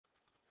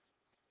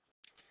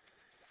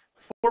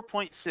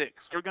4.6,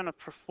 we're going to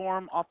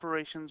perform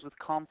operations with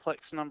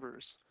complex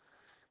numbers.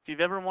 If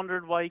you've ever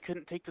wondered why you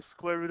couldn't take the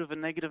square root of a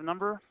negative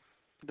number,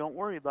 don't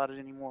worry about it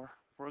anymore.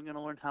 We're going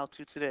to learn how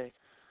to today.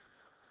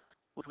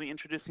 We'll be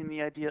introducing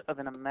the idea of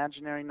an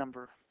imaginary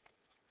number.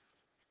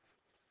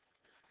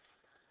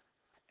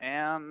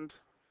 And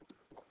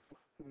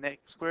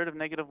square root of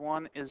negative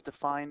 1 is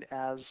defined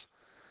as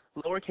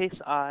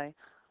lowercase I.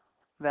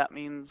 That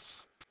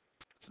means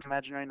it's an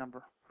imaginary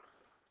number.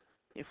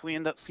 If we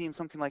end up seeing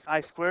something like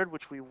I squared,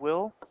 which we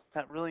will,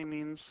 that really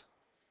means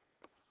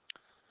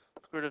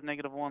square root of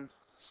negative 1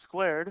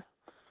 squared,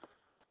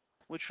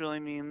 which really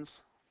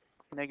means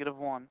negative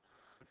 1.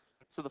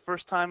 So the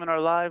first time in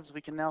our lives, we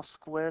can now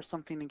square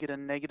something and get a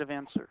negative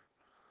answer.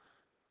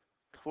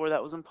 Before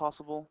that was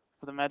impossible.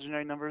 With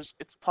imaginary numbers,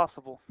 it's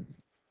possible.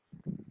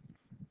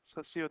 So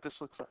let's see what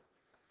this looks like.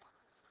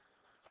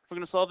 We're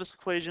going to solve this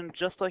equation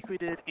just like we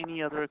did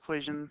any other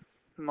equation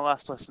in the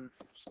last lesson.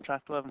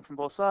 Subtract 11 from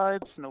both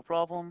sides, no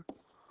problem.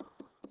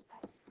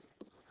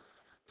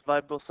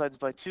 Divide both sides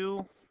by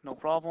 2, no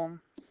problem.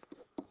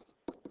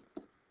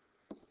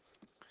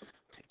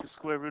 Take the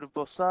square root of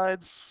both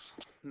sides,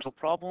 no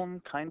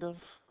problem, kind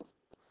of.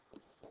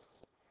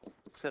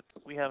 Except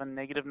we have a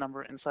negative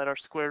number inside our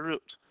square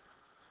root.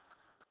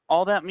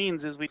 All that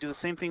means is we do the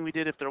same thing we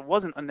did if there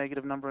wasn't a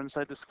negative number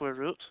inside the square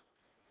root,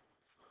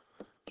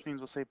 which means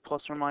we'll say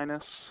plus or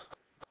minus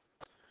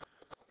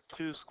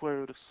 2 square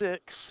root of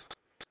 6.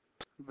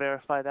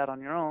 Verify that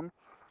on your own.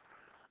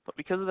 But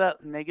because of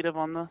that negative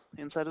on the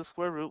inside of the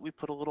square root, we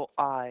put a little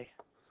I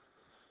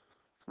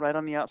right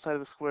on the outside of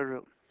the square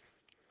root.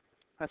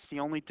 That's the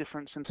only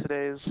difference in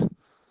today's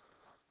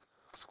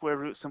square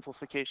root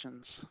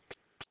simplifications.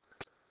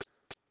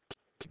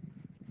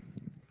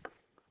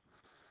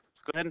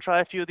 So go ahead and try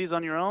a few of these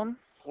on your own,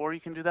 or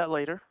you can do that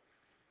later.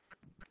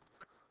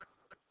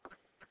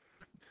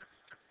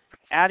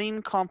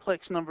 Adding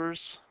complex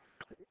numbers,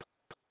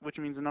 which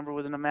means a number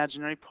with an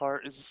imaginary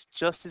part, is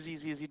just as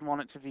easy as you'd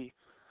want it to be.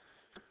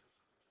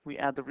 We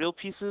add the real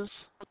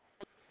pieces,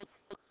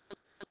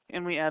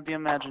 and we add the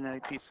imaginary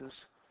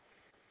pieces.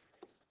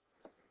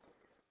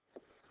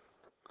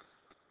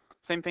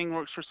 Same thing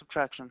works for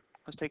subtraction.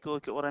 Let's take a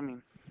look at what I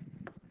mean.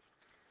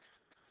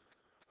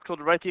 We're told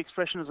to write the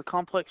expression as a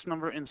complex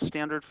number in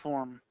standard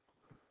form.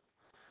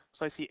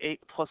 So I see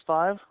 8 plus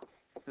 5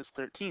 is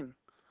 13.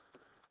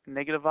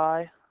 Negative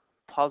I,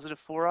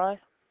 positive 4i.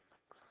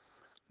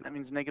 That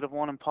means negative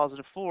 1 and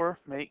positive 4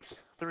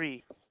 makes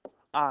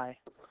 3i.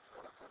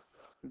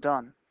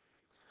 Done.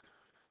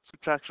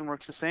 Subtraction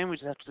works the same. We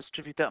just have to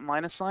distribute that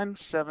minus sign.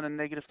 7 and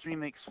negative 3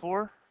 makes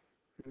 4.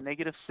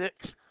 Negative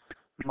 6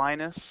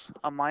 minus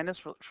a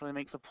minus, which really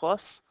makes a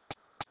plus.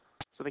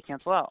 So they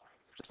cancel out.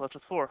 Just left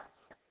with 4.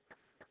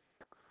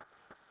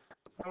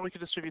 Or we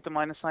could distribute the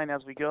minus sign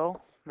as we go.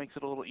 Makes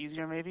it a little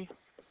easier maybe.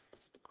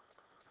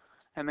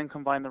 And then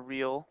combine the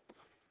real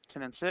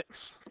 10 and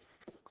 6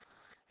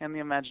 and the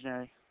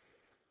imaginary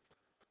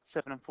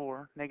 7 and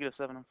 4, negative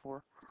 7 and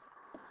 4.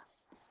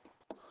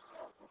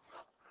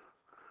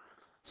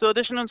 So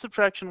addition and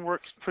subtraction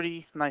works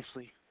pretty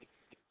nicely.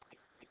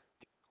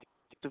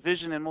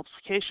 Division and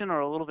multiplication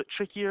are a little bit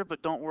trickier,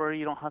 but don't worry,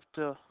 you don't have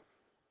to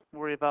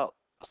worry about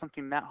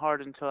something that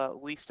hard until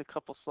at least a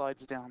couple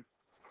slides down.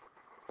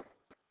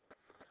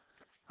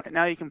 All right,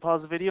 now you can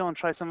pause the video and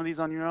try some of these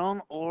on your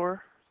own,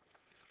 or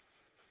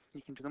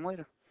you can do them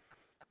later.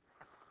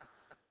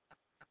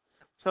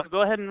 So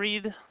go ahead and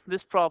read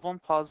this problem,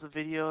 pause the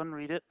video and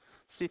read it,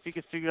 see if you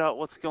can figure out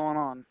what's going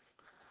on.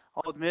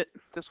 I'll admit,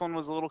 this one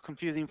was a little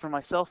confusing for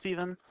myself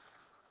even,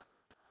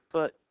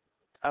 but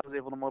I was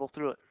able to muddle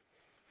through it.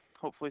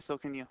 Hopefully so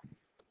can you.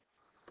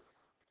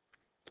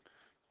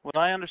 What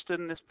I understood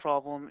in this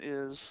problem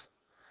is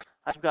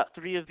I've got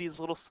 3 of these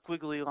little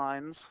squiggly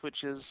lines,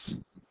 which is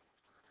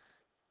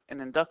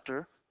an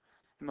inductor,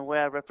 and the way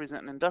I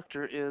represent an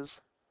inductor is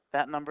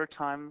that number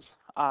times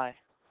I.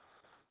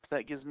 So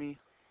that gives me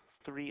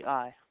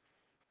 3i.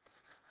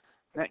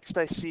 Next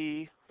I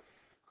see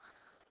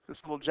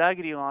this little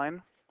jaggedy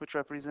line, which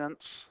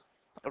represents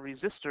a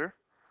resistor,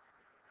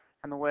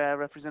 and the way I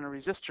represent a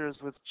resistor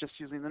is with just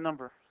using the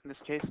number. In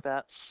this case,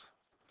 that's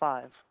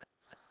 5.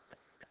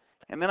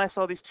 And then I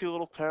saw these 2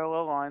 little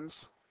parallel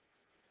lines,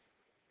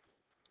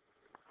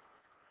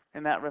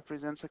 and that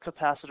represents a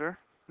capacitor.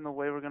 And the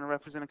way we're going to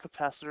represent a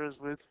capacitor is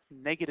with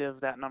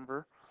negative that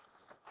number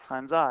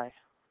times I.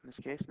 In this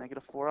case,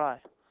 negative 4i.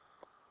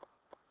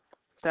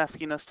 It's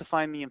asking us to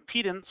find the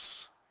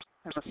impedance,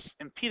 and this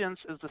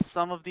impedance is the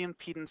sum of the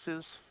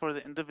impedances for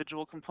the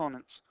individual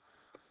components.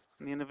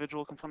 And the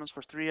individual components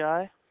were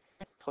 3i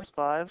plus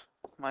 5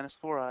 minus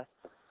 4i.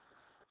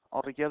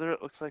 Altogether,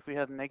 it looks like we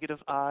have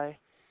negative I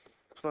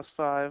plus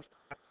 5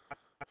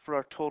 for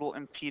our total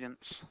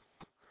impedance.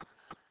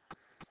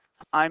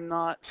 I'm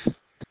not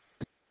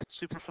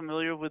super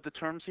familiar with the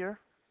terms here,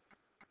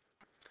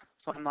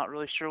 so I'm not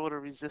really sure what a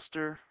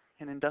resistor,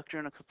 an inductor,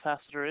 and a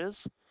capacitor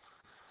is.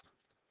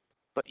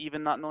 But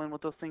even not knowing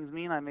what those things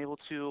mean, I'm able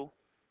to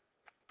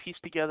piece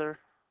together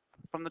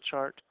from the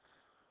chart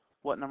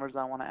what numbers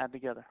I want to add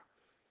together.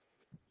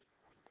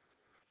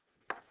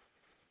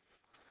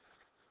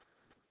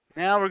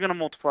 Now we're going to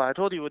multiply. I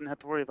told you wouldn't have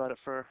to worry about it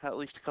for at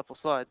least a couple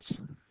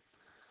slides.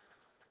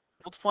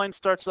 Multiplying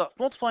starts off,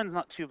 multiplying is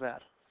not too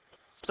bad.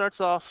 Starts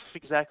off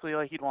exactly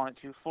like you'd want it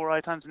to.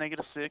 4i times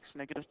negative 6,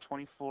 negative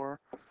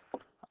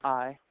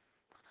 24i.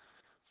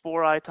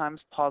 4i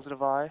times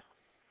positive I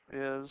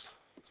is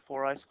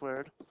 4i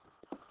squared.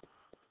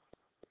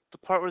 The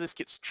part where this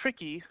gets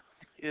tricky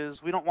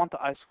is we don't want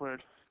the I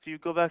squared. If you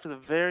go back to the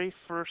very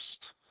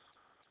first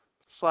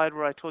slide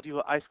where I told you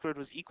what I squared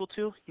was equal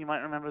to, you might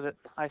remember that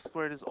I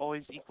squared is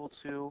always equal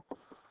to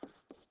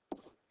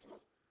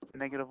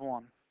negative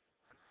 1.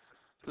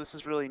 So this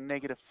is really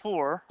negative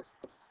 4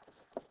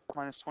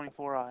 minus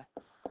 24i.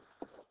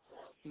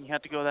 And you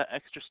have to go that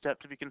extra step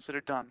to be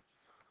considered done.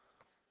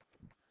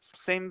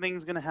 Same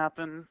thing's going to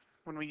happen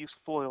when we use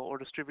FOIL or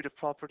distributive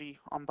property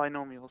on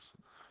binomials.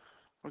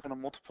 We're going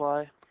to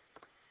multiply,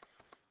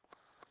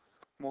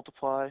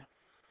 multiply,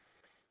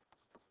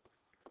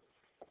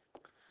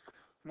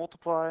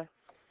 multiply,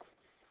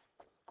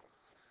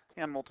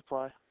 and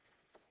multiply.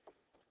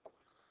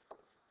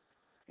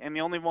 And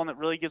the only one that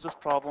really gives us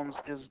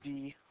problems is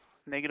the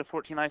negative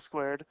 14i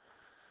squared.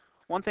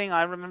 One thing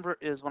I remember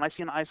is when I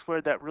see an I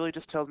squared, that really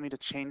just tells me to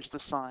change the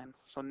sign.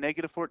 So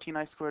negative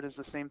 14i squared is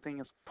the same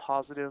thing as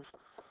positive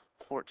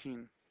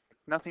 14.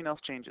 Nothing else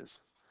changes,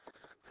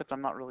 except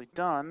I'm not really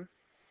done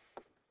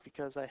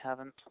because I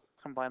haven't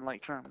combined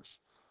like terms.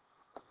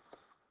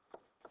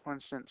 For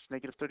instance,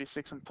 negative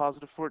 36 and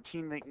positive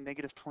 14 make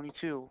negative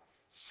 22.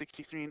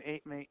 63 and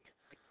 8 make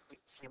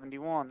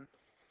 71.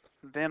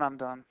 Then I'm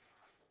done.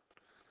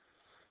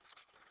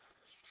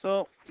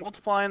 So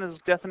multiplying is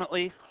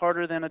definitely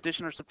harder than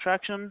addition or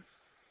subtraction,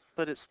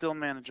 but it's still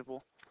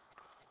manageable.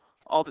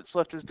 All that's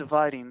left is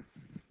dividing.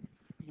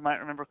 You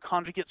might remember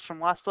conjugates from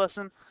last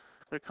lesson.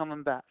 They're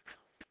coming back.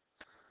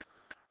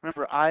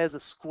 Remember, I is a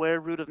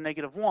square root of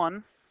negative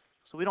 1,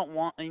 so we don't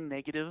want a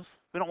negative.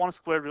 We don't want a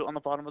square root on the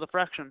bottom of the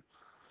fraction.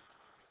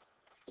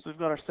 So we've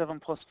got our 7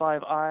 plus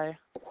 5i,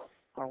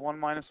 our 1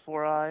 minus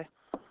 4i.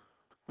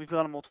 We've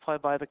got to multiply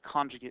by the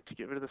conjugate to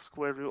get rid of the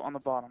square root on the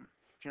bottom.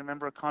 If you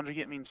remember, a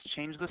conjugate means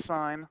change the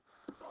sign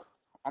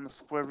on the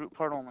square root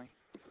part only.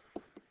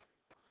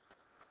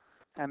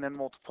 And then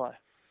multiply.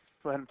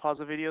 Go ahead and pause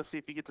the video, see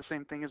if you get the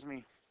same thing as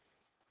me.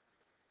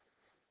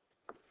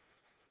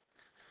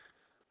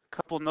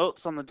 Couple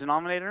notes on the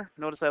denominator.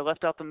 Notice I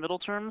left out the middle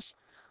terms.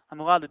 I'm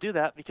allowed to do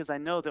that because I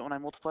know that when I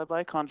multiply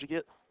by a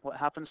conjugate, what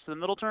happens to the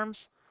middle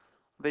terms?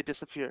 They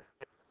disappear.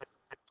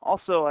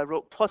 Also, I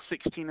wrote plus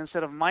 16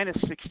 instead of minus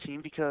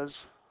 16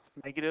 because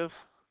negative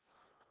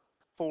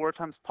 4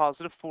 times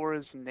positive 4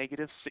 is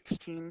negative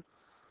 16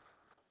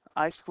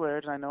 I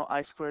squared, and I know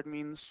I squared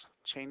means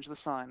change the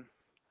sign.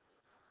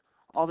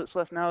 All that's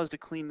left now is to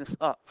clean this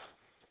up.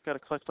 Got to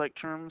collect like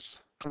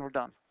terms, and we're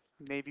done.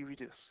 Maybe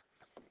reduce.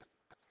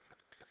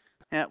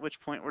 At which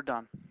point we're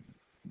done.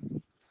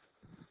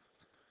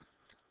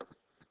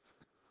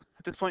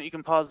 At this point, you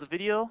can pause the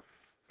video,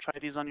 try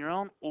these on your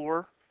own,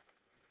 or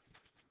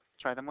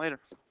try them later.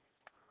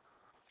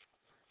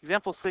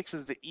 Example 6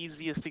 is the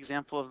easiest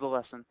example of the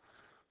lesson.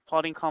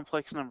 Plotting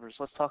complex numbers.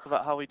 Let's talk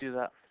about how we do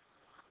that.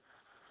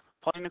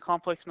 Plotting a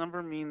complex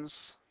number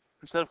means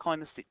instead of calling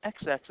this the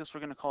x-axis,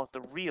 we're going to call it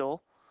the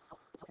real,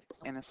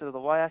 and instead of the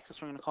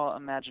y-axis, we're going to call it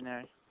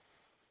imaginary.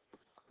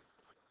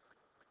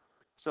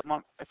 So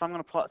if I'm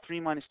going to plot 3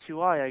 minus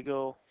 2i, I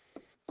go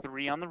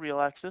 3 on the real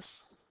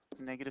axis,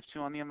 negative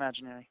 2 on the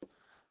imaginary.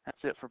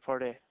 That's it for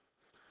part A.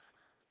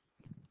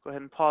 Go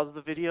ahead and pause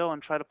the video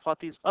and try to plot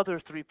these other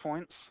 3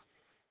 points.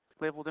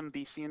 Label them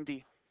B, C, and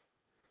D.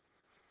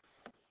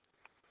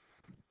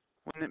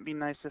 Wouldn't it be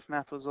nice if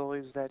math was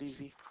always that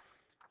easy?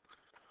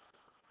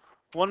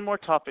 One more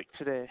topic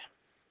today.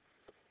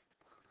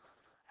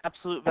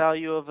 Absolute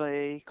value of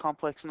a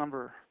complex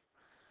number.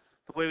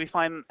 The way we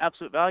find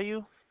absolute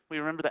value, we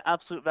remember that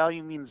absolute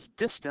value means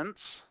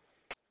distance.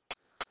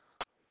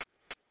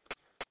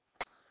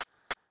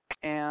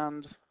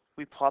 And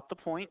we plot the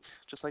point,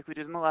 just like we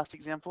did in the last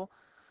example.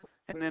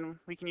 And then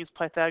we can use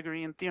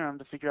Pythagorean theorem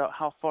to figure out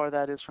how far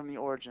that is from the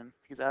origin,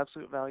 because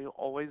absolute value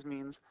always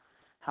means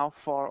how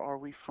far are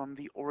we from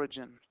the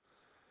origin.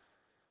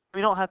 We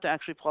don't have to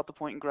actually plot the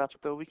point and graph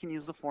it, though. We can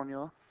use the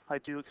formula. I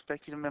do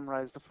expect you to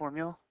memorize the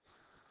formula.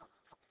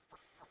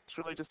 It's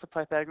really just a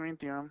Pythagorean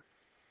theorem.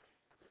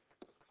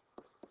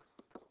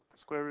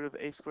 Square root of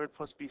a squared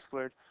plus b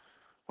squared,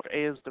 where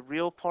a is the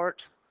real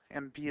part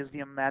and b is the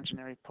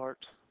imaginary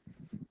part.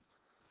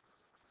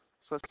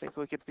 So let's take a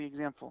look at the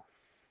example.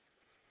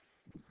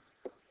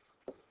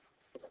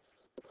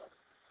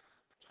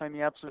 Find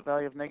the absolute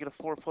value of negative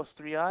 4 plus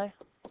 3i.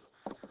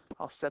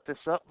 I'll set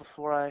this up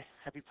before I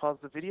have you pause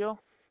the video.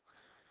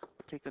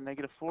 Take the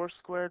negative 4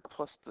 squared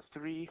plus the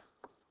 3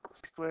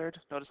 squared.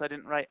 Notice I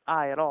didn't write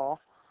I at all.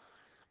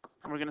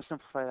 And we're going to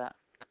simplify that.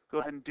 Go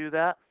ahead and do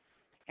that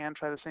and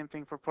try the same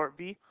thing for part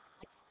B.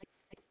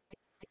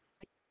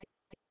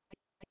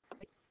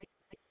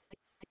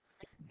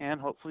 And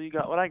hopefully you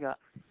got what I got.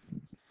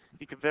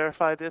 You can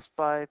verify this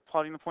by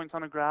plotting the points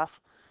on a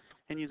graph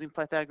and using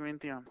Pythagorean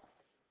theorem.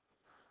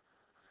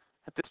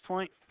 At this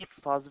point, you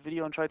can pause the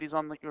video and try these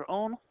on your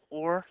own,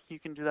 or you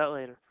can do that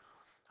later.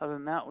 Other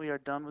than that, we are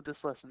done with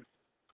this lesson.